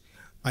case,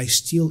 I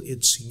steal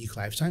its unique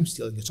lifetime,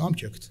 stealing its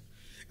object,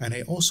 and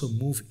I also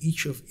move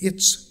each of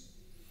its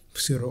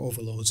pseudo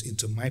overloads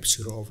into my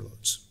pseudo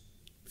overloads,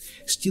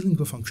 stealing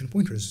the function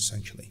pointers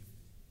essentially.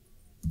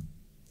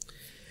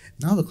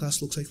 Now the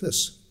class looks like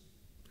this.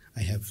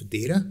 I have the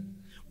data,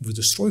 the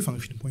destroy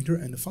function pointer,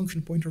 and a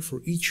function pointer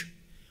for each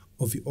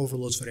of the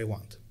overloads that I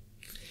want.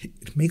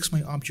 It makes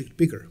my object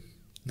bigger.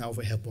 Now if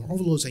I have more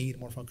overloads, I need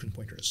more function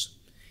pointers.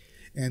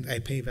 And I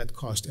pay that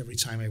cost every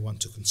time I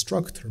want to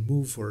construct or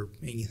move or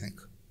anything.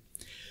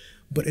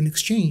 But in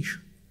exchange,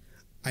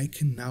 I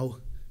can now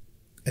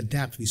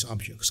adapt these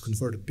objects,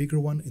 convert a bigger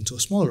one into a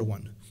smaller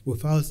one,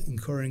 without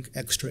incurring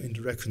extra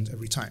indirections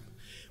every time,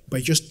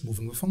 by just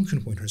moving the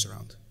function pointers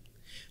around.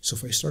 So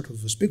if I start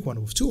with this big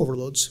one with 2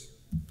 overloads,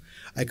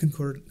 I can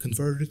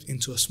convert it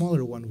into a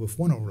smaller one with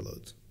 1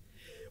 overload,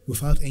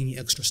 without any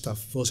extra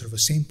stuff. Those are the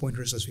same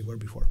pointers as they were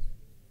before.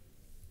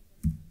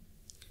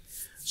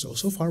 So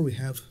far we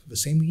have the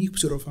same unique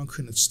pseudo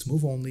function. It's to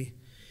move only.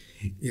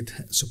 It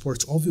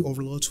supports all the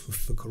overloads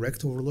with the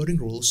correct overloading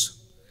rules.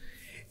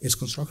 It's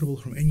constructible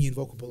from any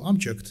invocable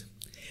object,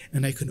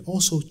 and I can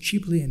also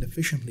cheaply and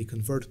efficiently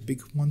convert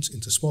big ones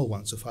into small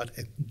ones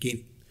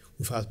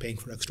without paying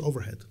for extra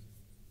overhead.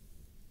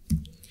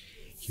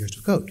 Here's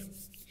the code.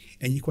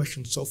 Any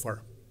questions so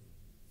far?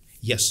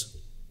 Yes?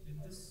 In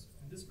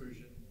this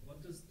version,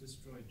 what does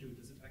destroy do?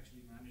 Does it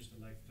actually manage the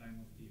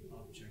lifetime of the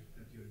object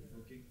that you're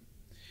invoking?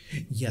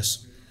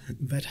 Yes,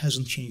 that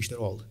hasn't changed at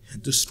all.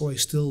 Destroy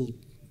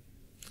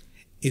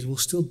it will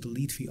still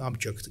delete the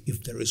object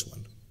if there is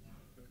one.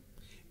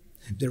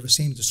 They're the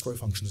same destroy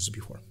functions as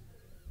before.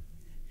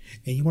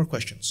 Any more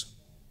questions?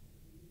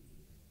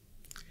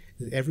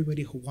 Did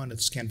everybody who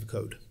wanted scan the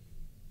code?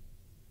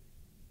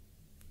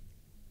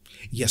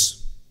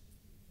 Yes.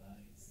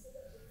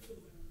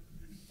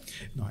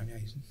 No,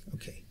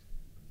 okay.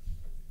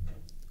 I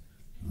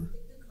don't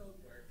think the code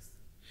works.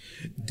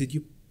 Did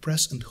you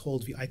press and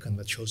hold the icon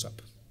that shows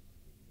up?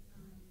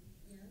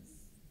 Yes.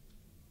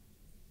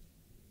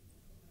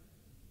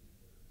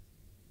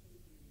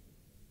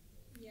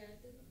 Yeah,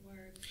 it didn't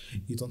work.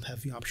 You don't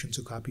have the option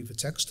to copy the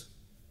text?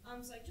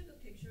 So I took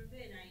a picture of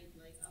it and I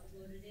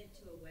uploaded it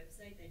to a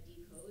website that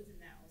decodes,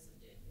 and that also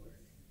didn't work.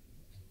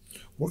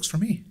 Works for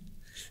me.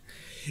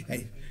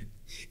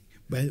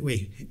 By the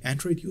way,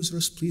 Android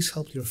users, please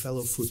help your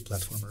fellow food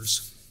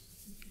platformers.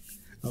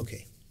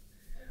 Okay.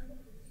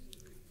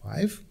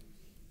 5,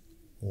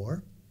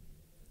 4,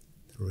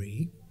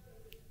 3,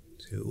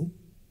 2,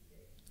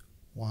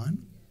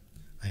 1.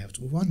 I have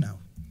to move on now.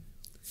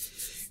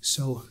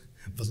 So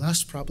the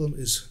last problem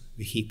is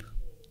the heap.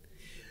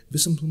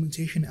 This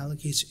implementation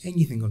allocates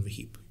anything on the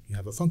heap. You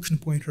have a function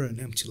pointer, an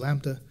empty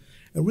lambda,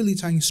 a really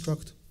tiny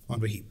struct on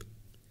the heap.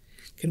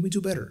 Can we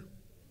do better?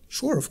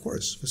 Sure, of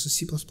course. This is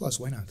C++,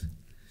 why not?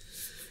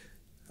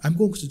 I'm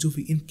going to do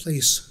the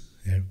in-place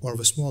or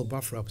the small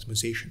buffer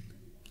optimization.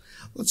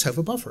 Let's have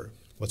a buffer.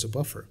 What's a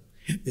buffer?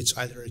 It's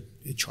either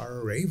a char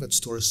array that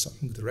stores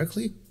something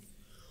directly,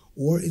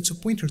 or it's a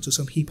pointer to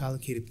some heap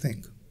allocated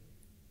thing.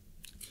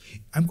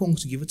 I'm going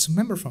to give it some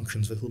member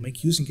functions that will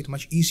make using it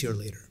much easier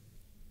later.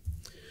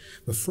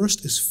 The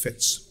first is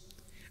fits.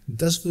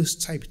 Does this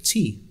type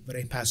t that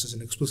I pass as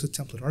an explicit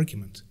template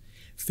argument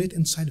fit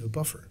inside of a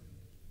buffer?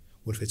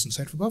 What fits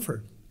inside of a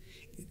buffer?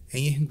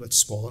 Anything that's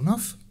small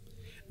enough,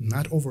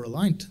 not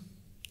over-aligned,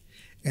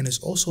 and is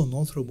also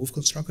null-through move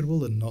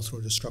constructible and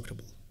null-through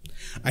destructible.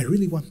 I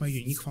really want my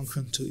unique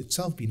function to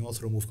itself be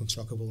null-through move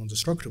constructible and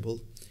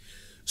destructible,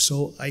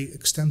 so I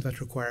extend that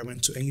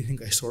requirement to anything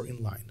I store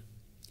in line.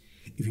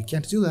 If you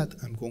can't do that,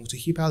 I'm going to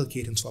heap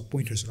allocate and swap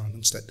pointers around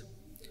instead.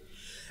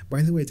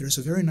 By the way, there's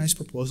a very nice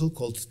proposal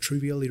called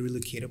trivially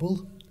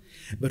relocatable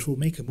that will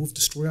make a move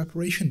destroy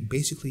operation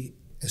basically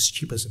as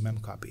cheap as a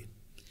memcopy.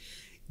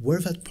 Were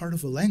that part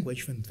of the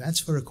language, then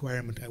that's the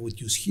requirement I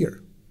would use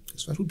here,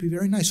 because that would be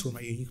very nice for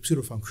my unique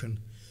pseudo function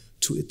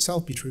to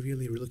itself be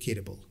trivially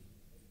relocatable.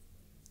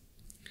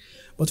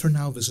 But for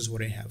now, this is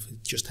what I have.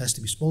 It just has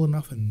to be small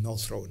enough and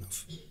null-throw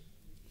enough.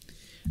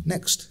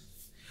 Next,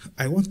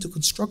 I want to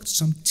construct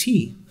some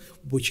t,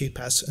 which I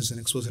pass as an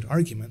explicit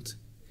argument,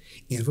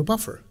 in the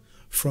buffer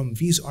from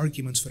these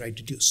arguments that I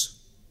deduce.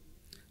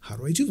 How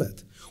do I do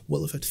that?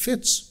 Well, if it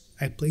fits,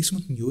 I place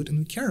something new in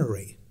the char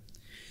array.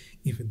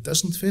 If it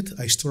doesn't fit,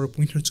 I store a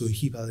pointer to a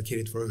heap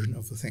allocated version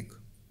of the thing.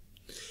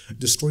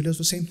 Destroy does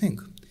the same thing.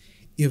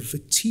 If the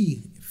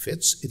t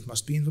fits, it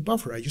must be in the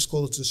buffer. I just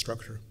call it the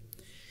structure.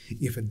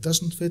 If it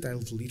doesn't fit,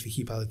 I'll delete the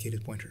heap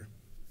allocated pointer.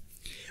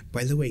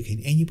 By the way, can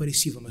anybody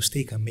see the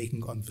mistake I'm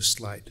making on this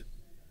slide?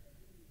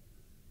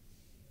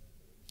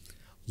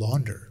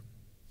 Launder.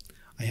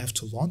 I have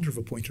to launder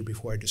the pointer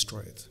before I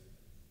destroy it.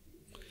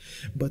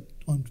 But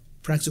on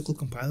practical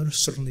compilers,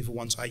 certainly the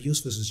ones I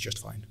use, this is just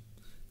fine.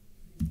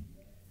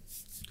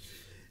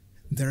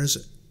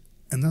 There's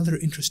another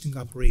interesting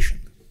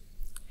operation.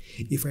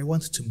 If I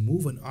want to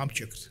move an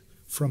object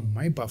from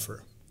my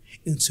buffer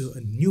into a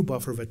new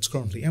buffer that's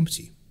currently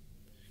empty,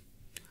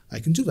 I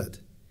can do that.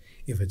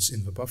 If it's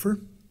in the buffer,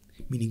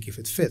 meaning if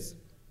it fits,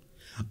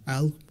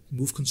 I'll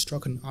move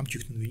construct an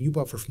object in the new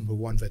buffer from the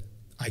one that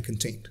I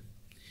contained.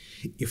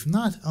 If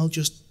not, I'll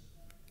just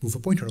move a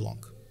pointer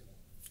along.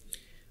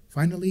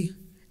 Finally,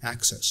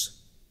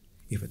 access.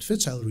 If it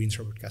fits, I'll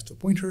reinsert cast the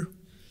pointer.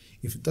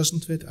 If it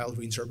doesn't fit, I'll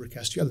reinsert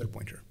cast the other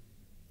pointer.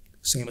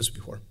 Same as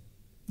before.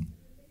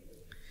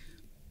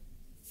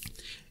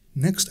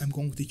 Next, I'm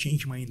going to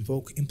change my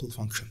invoke impl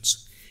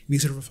functions.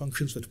 These are the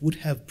functions that would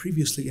have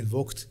previously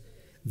invoked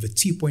the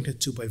t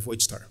pointed to by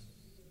void star.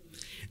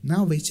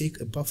 Now they take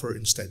a buffer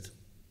instead.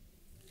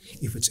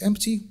 If it's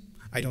empty,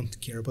 I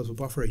don't care about the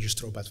buffer, I just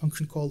throw a bad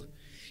function call.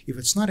 If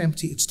it's not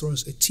empty, it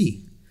stores a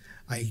t.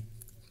 I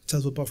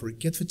tell the buffer,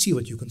 get the T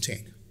what you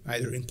contain,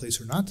 either in place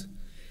or not,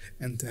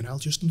 and then I'll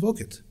just invoke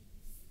it.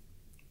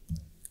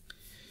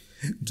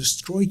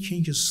 Destroy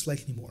changes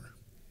slightly more.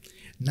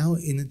 Now,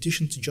 in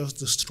addition to just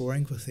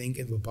destroying the thing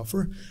in the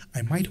buffer,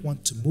 I might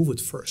want to move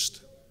it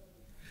first.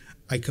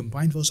 I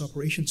combine those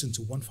operations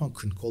into one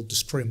function called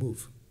destroy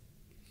move.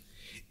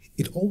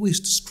 It always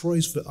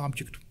destroys the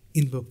object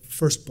in the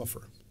first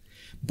buffer,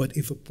 but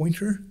if a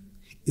pointer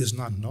is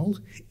not null,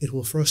 it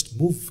will first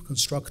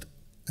construct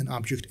an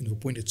object in the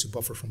pointed to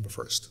buffer from the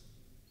first.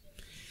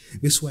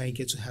 This way I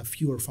get to have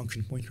fewer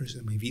function pointers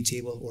in my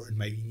vtable or in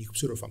my unique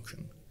pseudo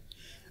function.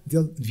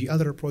 The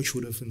other approach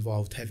would have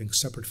involved having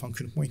separate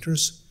function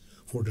pointers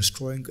for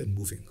destroying and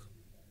moving.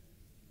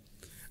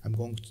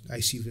 I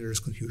see there is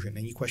confusion.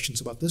 Any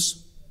questions about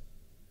this?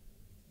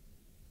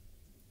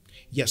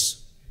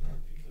 Yes?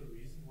 Particular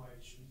reason why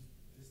you choose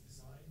this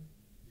design?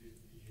 Did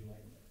you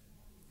like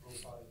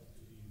profile it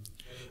to be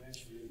better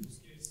matched with your use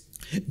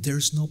case?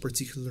 There's no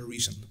particular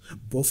reason.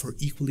 Both are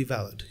equally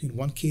valid. In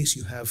one case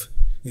you have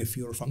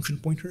fewer function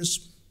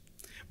pointers,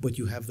 but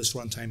you have this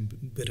runtime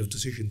bit of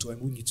decision, do I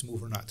need to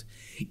move or not?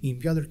 In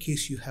the other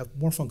case you have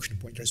more function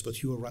pointers but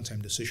fewer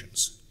runtime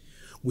decisions.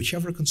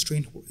 Whichever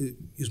constraint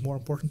is more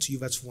important to you,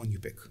 that's the one you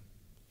pick.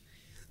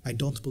 I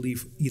don't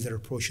believe either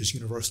approach is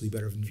universally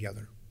better than the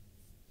other.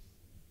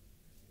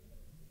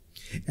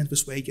 And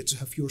this way I get to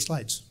have fewer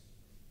slides.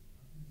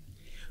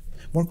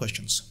 More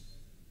questions?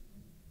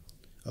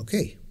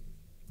 Okay.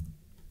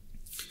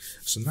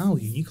 So now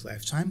unique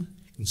lifetime,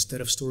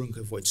 instead of storing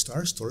a void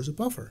star, stores a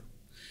buffer.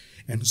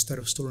 And instead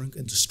of storing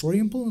a destroy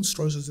impl, it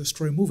stores a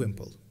destroy move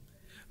impl.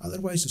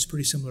 Otherwise, it's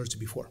pretty similar to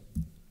before.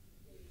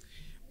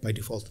 By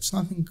default, it's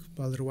nothing,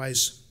 but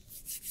otherwise,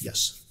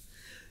 yes.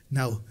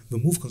 Now, the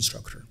move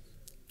constructor.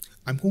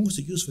 I'm going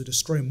to use the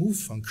destroy move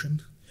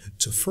function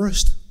to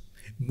first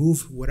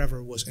move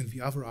whatever was in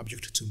the other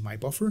object to my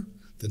buffer,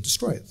 then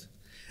destroy it.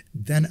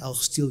 Then I'll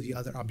steal the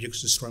other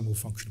object's destroy move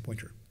function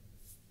pointer.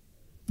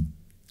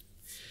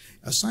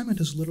 Assignment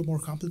is a little more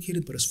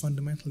complicated, but it's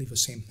fundamentally the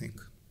same thing.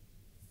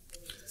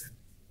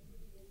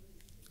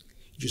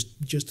 You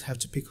just have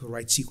to pick the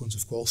right sequence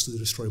of calls to the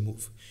destroy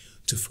move.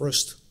 To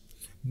first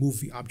move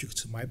the object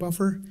to my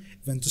buffer,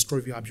 then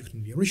destroy the object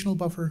in the original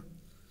buffer,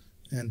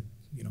 and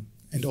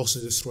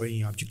also destroy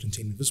any object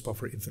contained in this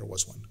buffer if there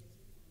was one.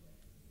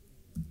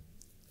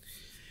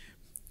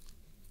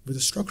 With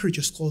the structure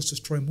just calls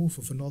destroy move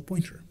of a null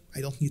pointer.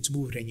 I don't need to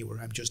move it anywhere,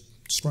 I'm just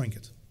destroying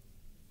it.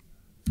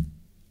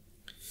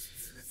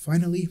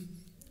 Finally,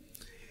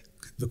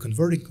 the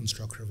converting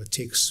constructor that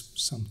takes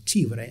some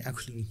T that I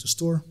actually need to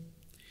store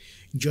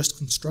just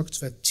constructs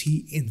that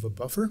T in the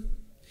buffer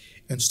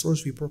and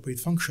stores the appropriate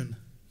function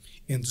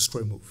in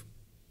destroy move.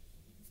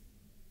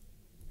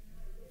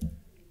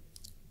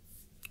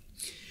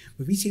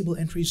 The vtable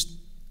entries,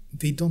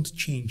 they don't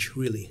change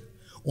really,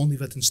 only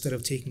that instead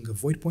of taking a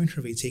void pointer,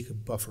 they take a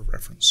buffer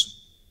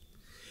reference.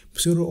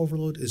 Pseudo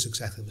overload is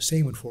exactly the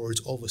same, it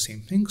forwards all the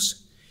same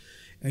things,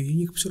 and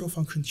unique pseudo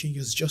function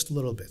changes just a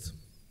little bit.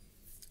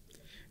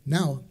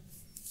 Now,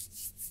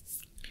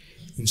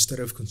 instead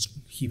of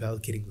heap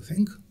allocating the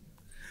thing,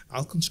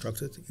 I'll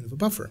construct it in the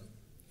buffer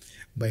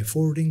by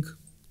forwarding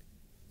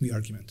the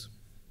argument.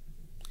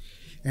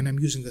 And I'm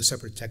using a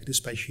separate tag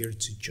dispatch here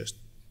to just,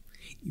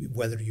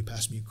 whether you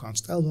pass me a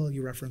const L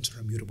value reference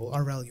or a mutable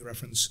R value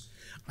reference,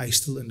 I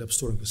still end up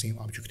storing the same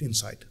object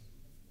inside.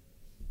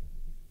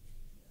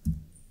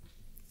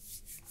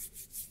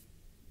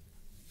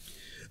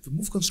 The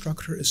move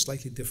constructor is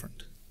slightly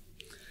different.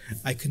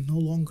 I can no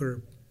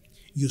longer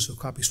use a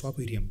copy swap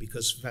idiom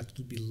because that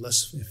would be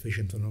less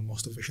efficient than the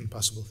most efficient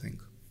possible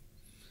thing.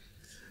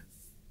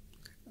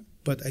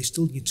 But I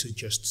still need to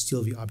just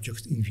steal the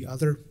object in the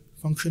other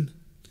function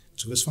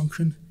to this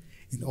function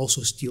and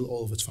also steal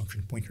all of its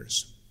function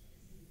pointers.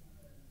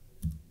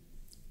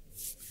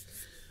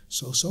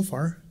 So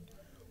far,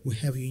 we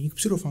have a unique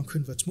pseudo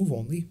function that's move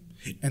only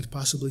and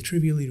possibly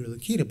trivially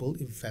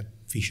relocatable if that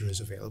feature is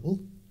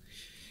available.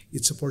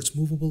 It supports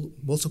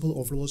multiple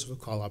overloads of a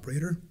call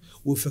operator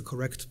with the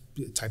correct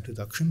type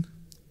deduction.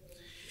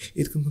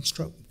 It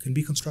can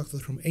be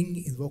constructed from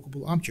any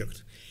invocable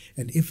object,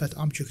 and if that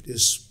object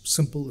is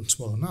simple and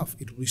small enough,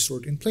 it will be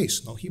stored in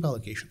place, no heap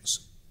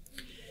allocations.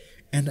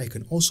 And I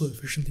can also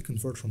efficiently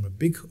convert from a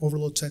big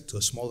overload set to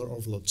a smaller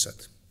overload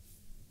set.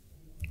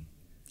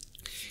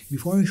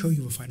 Before I show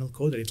you the final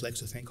code, I'd like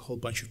to thank a whole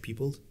bunch of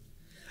people.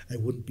 I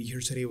wouldn't be here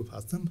today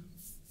without them.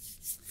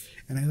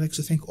 And I'd like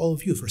to thank all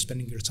of you for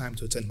spending your time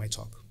to attend my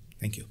talk.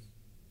 Thank you.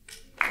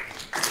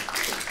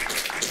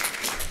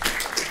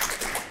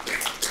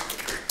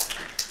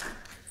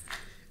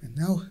 And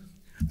now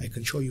I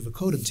can show you the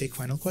code and take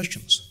final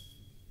questions.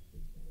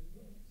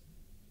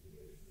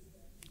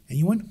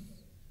 Anyone?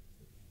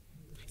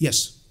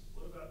 Yes?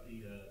 What about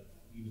the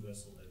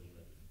universal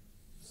element?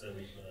 So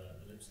with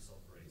the ellipsis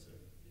operator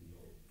in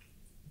your...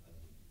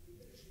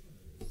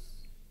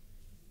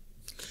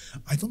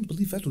 I don't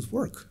believe that would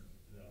work.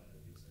 No, I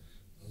don't think so.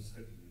 I was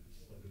hoping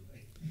you'd plug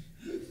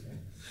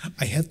away.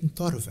 I hadn't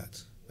thought of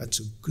that. That's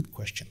a good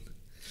question.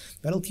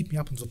 That'll keep me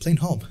up on the plane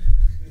home.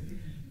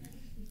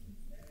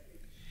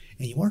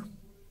 Any more?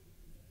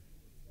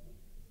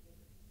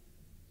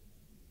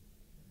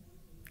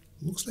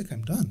 Looks like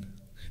I'm done.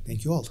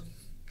 Thank you all.